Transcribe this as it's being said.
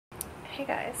Hey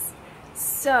guys,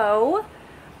 so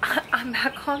I'm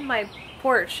back on my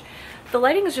porch. The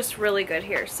lighting is just really good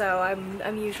here, so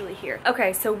I'm usually here.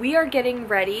 Okay, so we are getting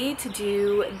ready to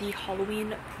do the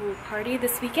Halloween pool party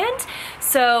this weekend.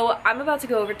 So I'm about to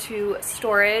go over to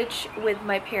storage with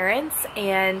my parents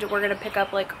and we're gonna pick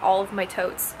up like all of my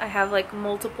totes. I have like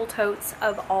multiple totes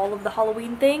of all of the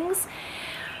Halloween things.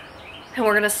 And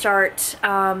we're gonna start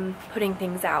putting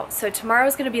things out. So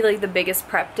tomorrow's gonna be like the biggest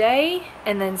prep day,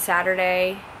 and then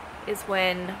Saturday is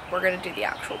when we're gonna do the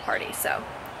actual party. So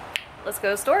let's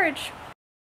go to storage.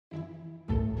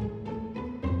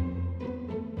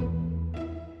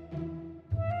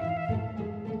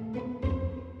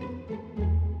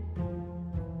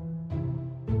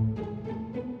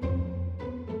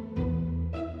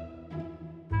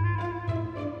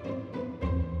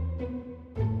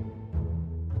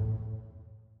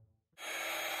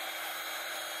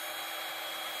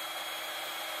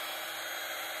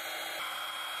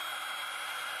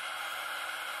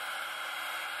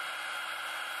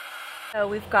 So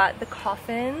we've got the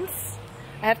coffins.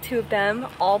 I have 2 of them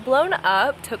all blown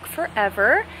up, took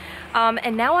forever.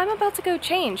 And now I'm about to go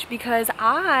change because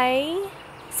I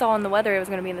saw in the weather it was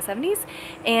gonna be in the 70s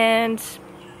and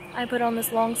I put on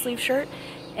this long sleeve shirt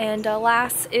and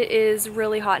alas, it is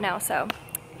really hot now. So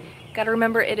gotta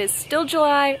remember it is still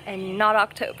July and not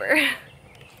October.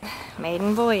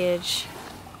 Maiden voyage.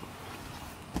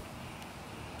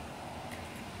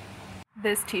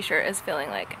 This t-shirt is feeling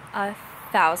like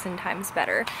 1,000 times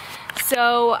better.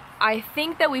 So I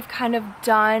think that we've kind of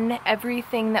done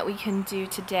everything that we can do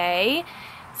today.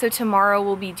 So tomorrow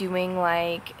we'll be doing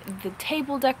like the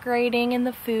table decorating and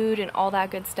the food and all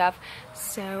that good stuff.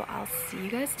 So I'll see you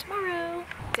guys tomorrow.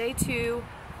 Day 2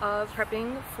 of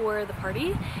prepping for the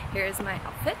party. Here's my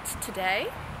outfit today.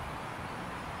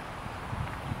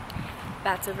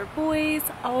 Bats over boys,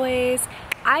 always.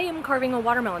 I am carving a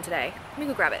watermelon today. Let me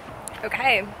go grab it.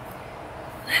 Okay.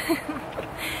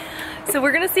 So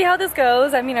we're gonna see how this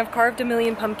goes. I mean, I've carved a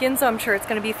million pumpkins, so I'm sure it's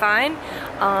gonna be fine.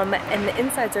 And the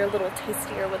insides are a little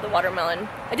tastier with the watermelon.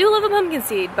 I do love a pumpkin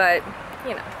seed, but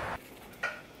you know.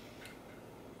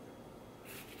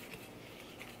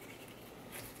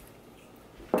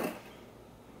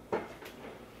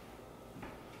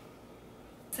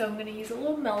 So I'm gonna use a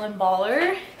little melon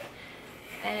baller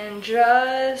and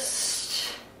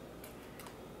just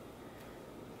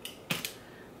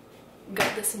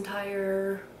got this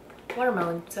entire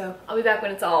watermelon, so I'll be back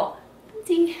when it's all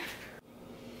empty.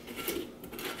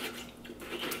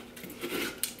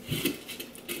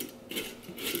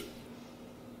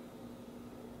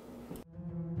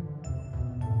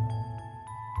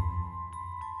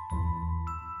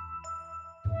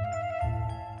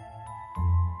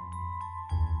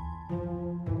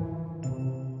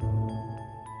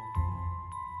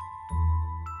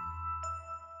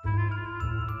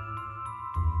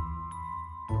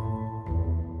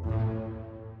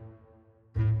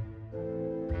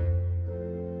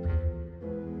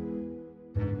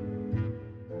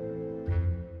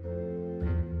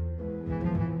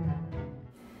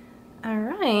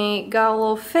 Alright, got a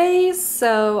little face,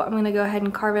 so I'm gonna go ahead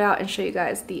and carve it out and show you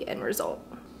guys the end result.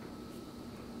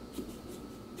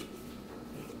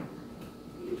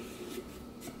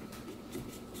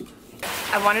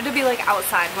 I wanted to be like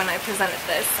outside when I presented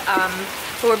this,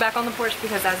 but we're back on the porch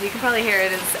because as you can probably hear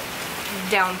it is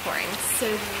downpouring. So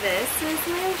this is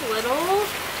my little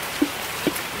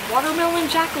watermelon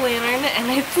jack-o'-lantern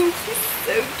and I think he's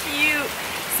so cute.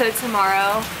 So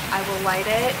tomorrow I will light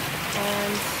it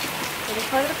and it'll be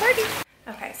part of the party.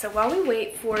 Okay, so while we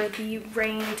wait for the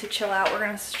rain to chill out, we're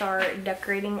gonna start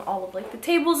decorating all of like the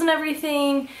tables and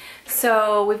everything.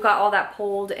 So we've got all that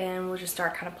pulled and we'll just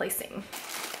start kind of placing.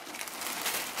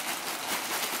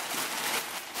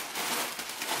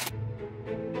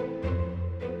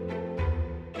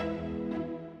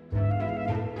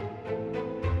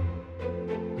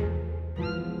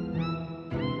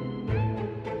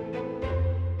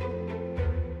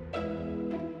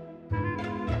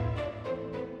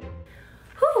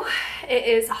 It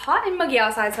is hot and muggy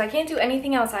outside, so I can't do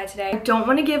anything outside today. I don't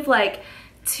want to give like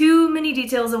too many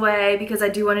details away because I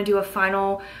do want to do a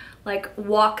final like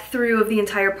walkthrough of the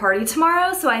entire party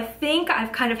tomorrow. So I think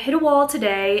I've kind of hit a wall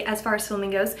today as far as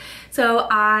filming goes. So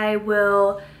I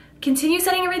will continue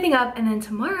setting everything up and then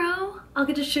tomorrow I'll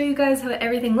get to show you guys how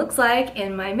everything looks like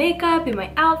in my makeup, in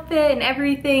my outfit and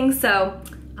everything. So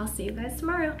I'll see you guys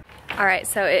tomorrow. Alright,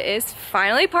 so it is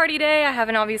finally party day. I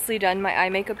haven't obviously done my eye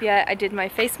makeup yet. I did my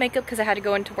face makeup because I had to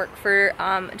go into work for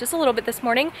just a little bit this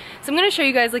morning. So I'm going to show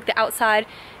you guys like the outside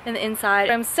and the inside.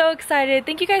 I'm so excited.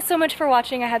 Thank you guys so much for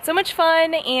watching. I had so much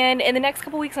fun, and in the next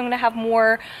couple weeks I'm going to have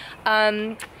more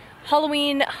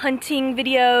Halloween hunting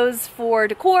videos for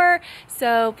Decor,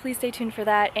 so please stay tuned for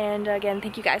that. And again,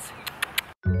 thank you guys.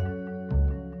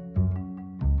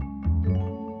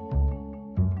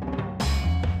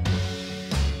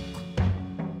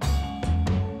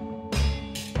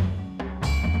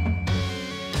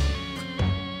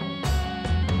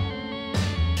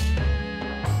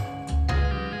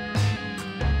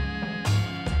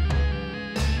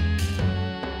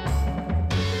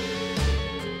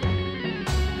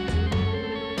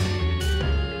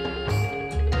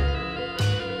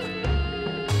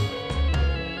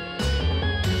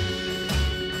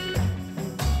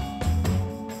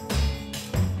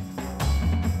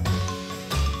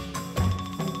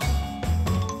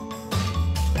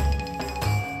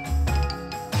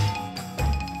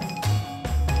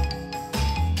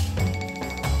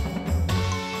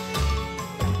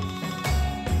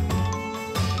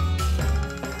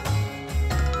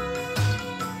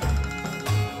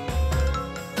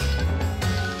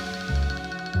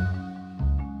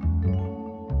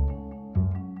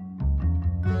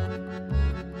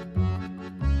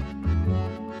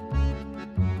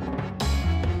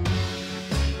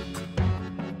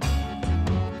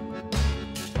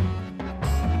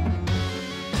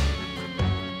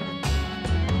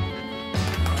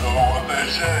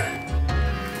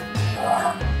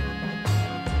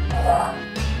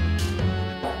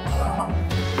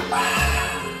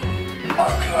 A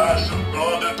glass of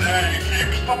blood a day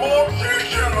keeps the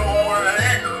mortician away.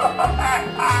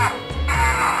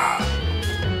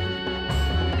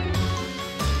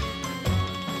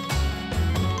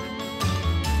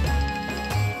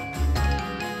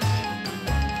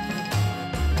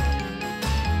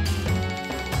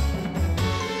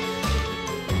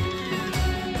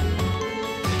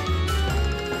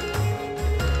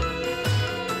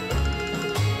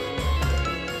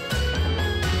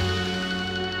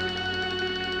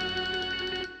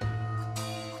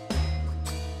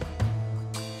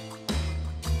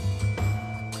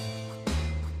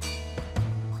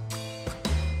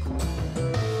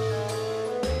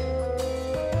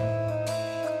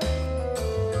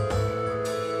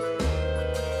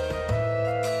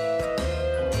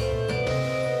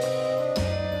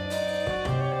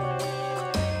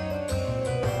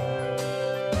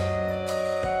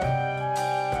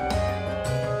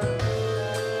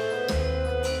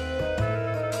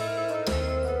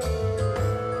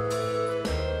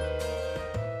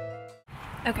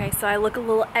 Okay, so I look a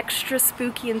little extra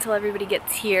spooky until everybody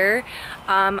gets here.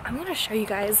 I'm gonna show you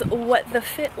guys what the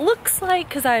fit looks like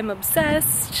because I'm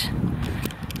obsessed.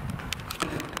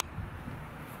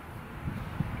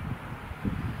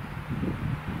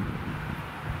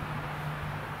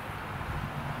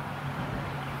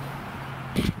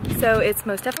 So it's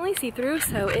most definitely see-through,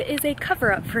 so it is a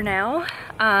cover-up for now.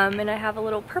 And I have a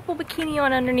little purple bikini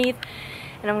on underneath,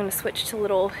 and I'm gonna switch to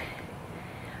little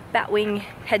Batwing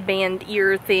headband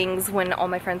ear things when all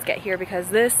my friends get here, because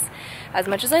this, as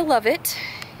much as I love it,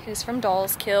 is from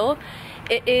Dolls Kill.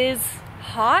 It is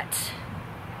hot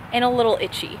and a little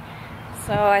itchy.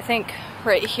 So I think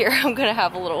right here I'm gonna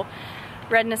have a little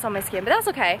redness on my skin, but that's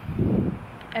okay.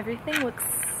 Everything looks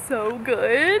so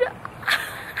good.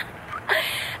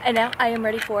 And now I am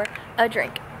ready for a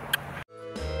drink.